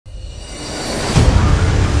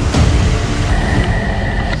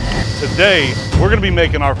Today, we're going to be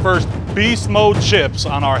making our first beast mode chips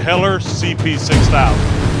on our HELLER CP6000.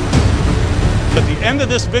 At the end of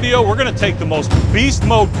this video, we're going to take the most beast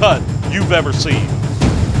mode cut you've ever seen.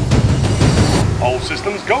 All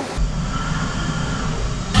systems go.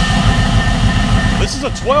 This is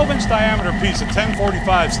a 12-inch diameter piece of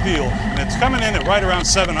 1045 steel, and it's coming in at right around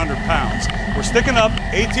 700 pounds. We're sticking up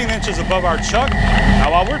 18 inches above our chuck.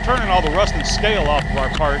 Now, while we're turning all the rust and scale off of our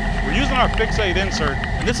part, we're using our FIX8 Insert,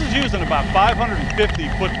 and this is using about 550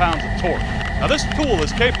 foot-pounds of torque. Now, this tool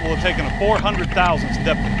is capable of taking a 400 thousandths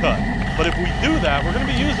depth of cut. But if we do that, we're going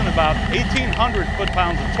to be using about 1,800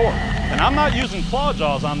 foot-pounds of torque. And I'm not using claw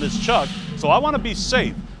jaws on this chuck, so I want to be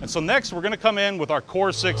safe. And so next, we're going to come in with our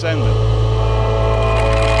Core 6 Endmill.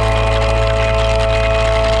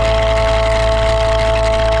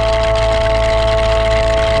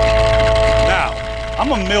 I'm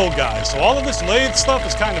a mill guy, so all of this lathe stuff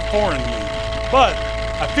is kind of foreign to me. But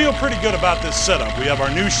I feel pretty good about this setup. We have our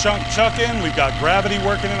new chuck in, we've got gravity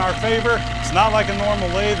working in our favor. It's not like a normal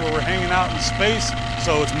lathe where we're hanging out in space,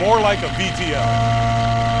 so it's more like a VTL.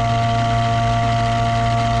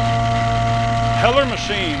 HELLER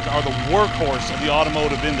machines are the workhorse of the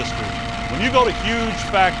automotive industry. When you go to huge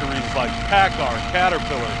factories like PACCAR,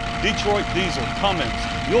 Caterpillar, Detroit Diesel, Cummins,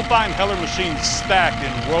 you'll find HELLER machines stacked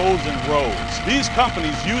in rows and rows. These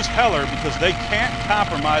companies use HELLER because they can't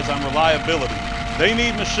compromise on reliability. They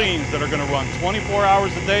need machines that are going to run 24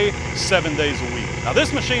 hours a day, 7 days a week. Now,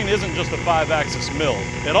 this machine isn't just a 5-axis mill.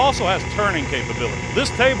 It also has turning capability. This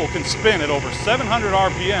table can spin at over 700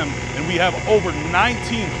 RPM, and we have over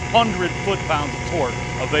 1,900 foot-pounds of torque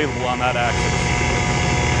available on that axis.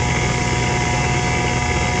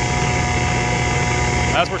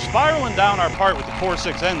 As we're spiraling down our part with the Core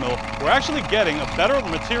 6 Endmill, we're actually getting a better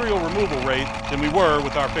material removal rate than we were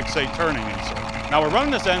with our FIX8 turning insert. Now, we're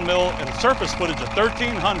running this Endmill at a surface footage of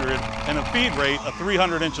 1,300 and a feed rate of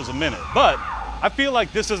 300 inches a minute. But I feel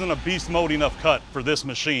like this isn't a beast mode enough cut for this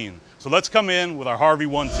machine. So let's come in with our HARVI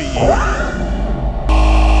 1TE.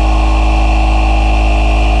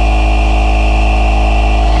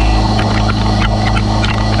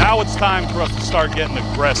 Now it's time for us to start getting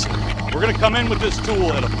aggressive. We're going to come in with this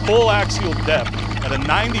tool at a full axial depth at a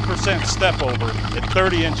 90% step over at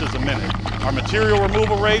 30 inches a minute. Our material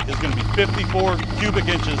removal rate is going to be 54 cubic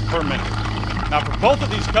inches per minute. Now, for both of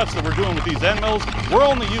these cuts that we're doing with these end mills, we're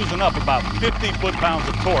only using up about 50 foot-pounds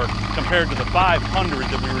of torque compared to the 500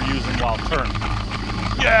 that we were using while turning.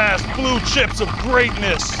 Yes, blue chips of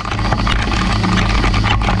greatness!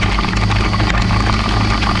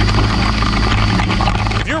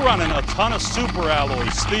 If you're running a ton of super alloy,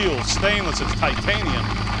 steel, stainless, it's titanium,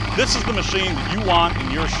 this is the machine that you want in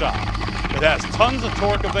your shop. It has tons of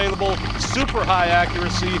torque available, super high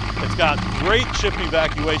accuracy, it's got great chip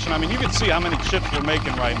evacuation. I mean, you can see how many chips we're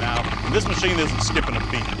making right now, and this machine isn't skipping a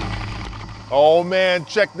beat. Oh man,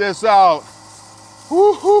 check this out.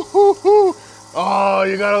 Woo, hoo, hoo, hoo. Oh,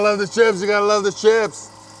 you gotta love the chips, you gotta love the chips.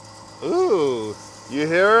 Ooh, you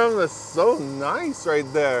hear them? That's so nice right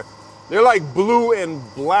there. They're like blue and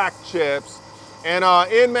black chips. And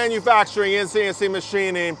in manufacturing, in CNC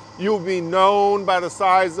machining, you'll be known by the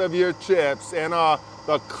size of your chips and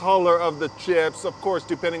the color of the chips, of course,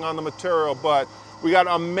 depending on the material. But we got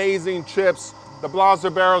amazing chips. The blaster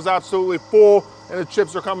barrel is absolutely full, and the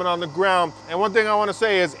chips are coming on the ground. And one thing I want to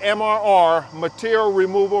say is MRR, material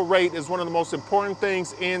removal rate, is one of the most important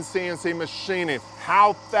things in CNC machining.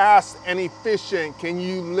 How fast and efficient can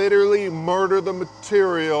you literally murder the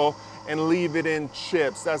material and leave it in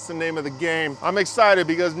chips? That's the name of the game. I'm excited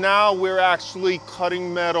because now we're actually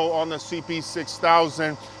cutting metal on the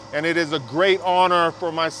CP6000, and it is a great honor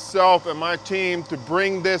for myself and my team to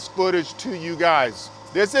bring this footage to you guys.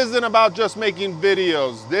 This isn't about just making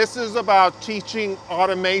videos. This is about teaching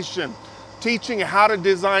automation, teaching how to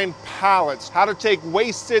design pallets, how to take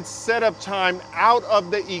wasted setup time out of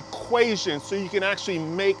the equation so you can actually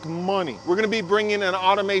make money. We're gonna be bringing an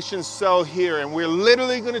automation cell here, and we're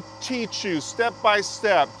literally gonna teach you step by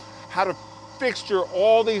step how to fixture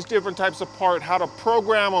all these different types of parts, how to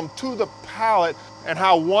program them to the pallet, and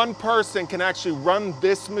how one person can actually run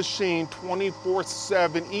this machine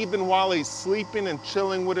 24/7, even while he's sleeping and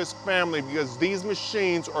chilling with his family, because these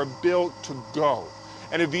machines are built to go.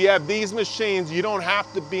 And if you have these machines, you don't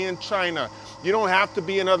have to be in China. You don't have to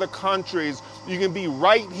be in other countries. You can be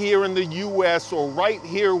right here in the US or right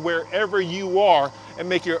here wherever you are and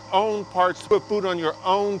make your own parts, put food on your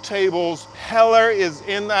own tables. HELLER is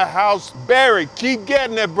in the house. Barry, keep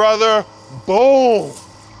getting it, brother. Boom.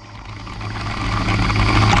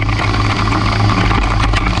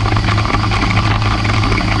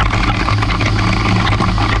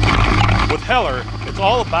 With HELLER, it's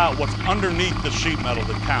all about what's underneath the sheet metal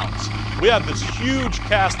that counts. We have this huge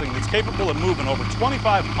casting that's capable of moving over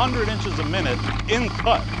 2,500 inches a minute in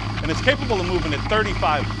cut, and it's capable of moving at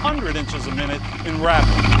 3,500 inches a minute in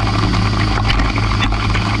wrapping.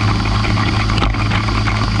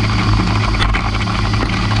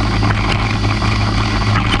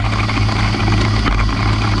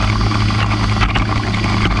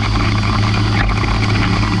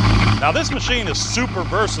 Now this machine is super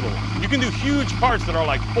versatile. You can do huge parts that are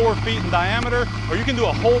like 4 feet in diameter, or you can do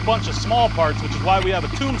a whole bunch of small parts, which is why we have a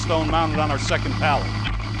tombstone mounted on our second pallet.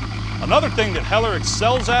 Another thing that Heller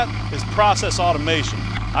excels at is process automation.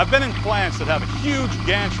 I've been in plants that have a huge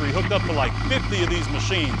gantry hooked up to like 50 of these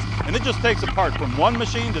machines, and it just takes a part from one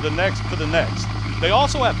machine to the next to the next. They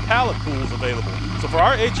also have pallet pools available. So for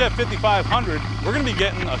our HF5500, we're gonna be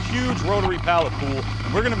getting a huge rotary pallet pool,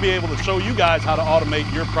 and we're gonna be able to show you guys how to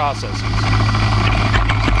automate your processes.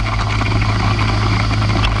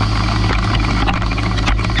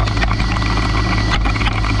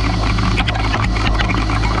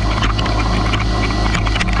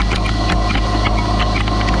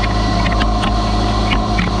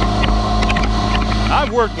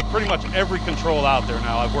 I've worked with pretty much every control out there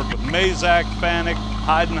now. I've worked with Mazak, Fanuc,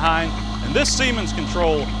 Heidenhain, and this Siemens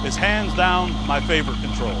Control is hands down my favorite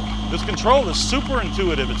control. This control is super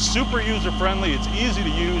intuitive, it's super user-friendly, it's easy to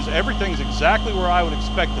use, everything's exactly where I would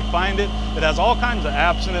expect to find it. It has all kinds of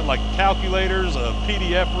apps in it, like calculators,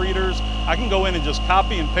 PDF readers. I can go in and just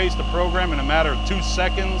copy and paste a program in a matter of 2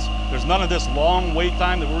 seconds. There's none of this long wait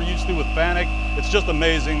time that we're used to with Fanuc. It's just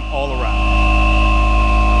amazing all around.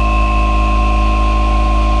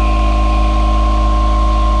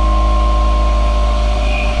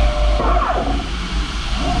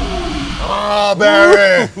 Oh,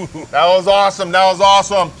 Barry, that was awesome, that was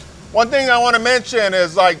awesome. One thing I want to mention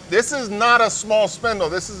is, like, this is not a small spindle.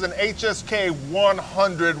 This is an HSK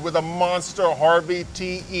 100 with a Monster HARVI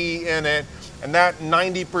TE in it, and that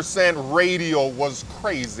 90% radial was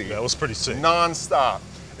crazy. That was pretty sick. Non-stop.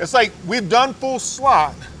 It's like, we've done full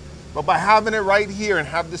slot, but by having it right here and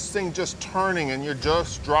have this thing just turning and you're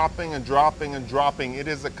just dropping and dropping and dropping, it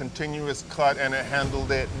is a continuous cut, and it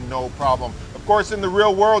handled it no problem. Of course, in the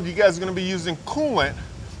real world, you guys are gonna be using coolant,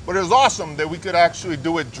 but it was awesome that we could actually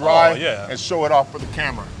do it dry and show it off for the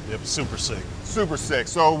camera. Yep, super sick. Super sick.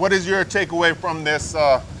 So what is your takeaway from this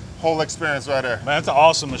whole experience right there? Man, it's an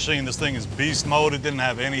awesome machine. This thing is beast mode. It didn't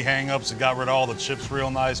have any hang-ups. It got rid of all the chips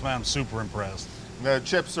real nice, man. I'm super impressed. The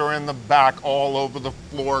chips are in the back all over the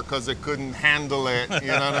floor because it couldn't handle it, you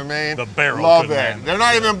know what I mean? The barrel Love couldn't it. handle They're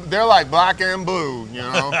not even, they're like black and blue, you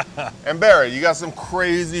know? And Barry, you got some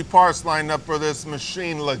crazy parts lined up for this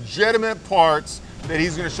machine, legitimate parts that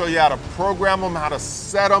he's gonna show you how to program them, how to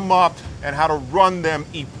set them up, and how to run them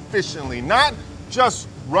efficiently. Not just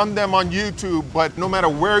run them on YouTube, but no matter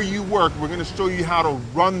where you work, we're gonna show you how to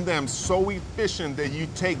run them so efficient that you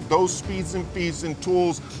take those speeds and feeds and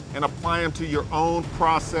tools and apply them to your own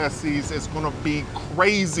processes. It's gonna be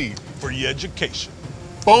crazy. For your education.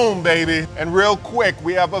 Boom, baby. And real quick,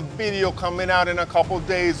 we have a video coming out in a couple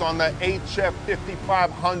days on the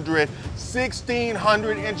HF5500,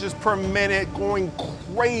 1,600 inches per minute, going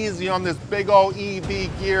crazy on this big old EV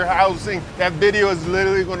gear housing. That video is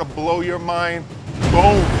literally gonna blow your mind.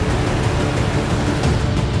 Boom.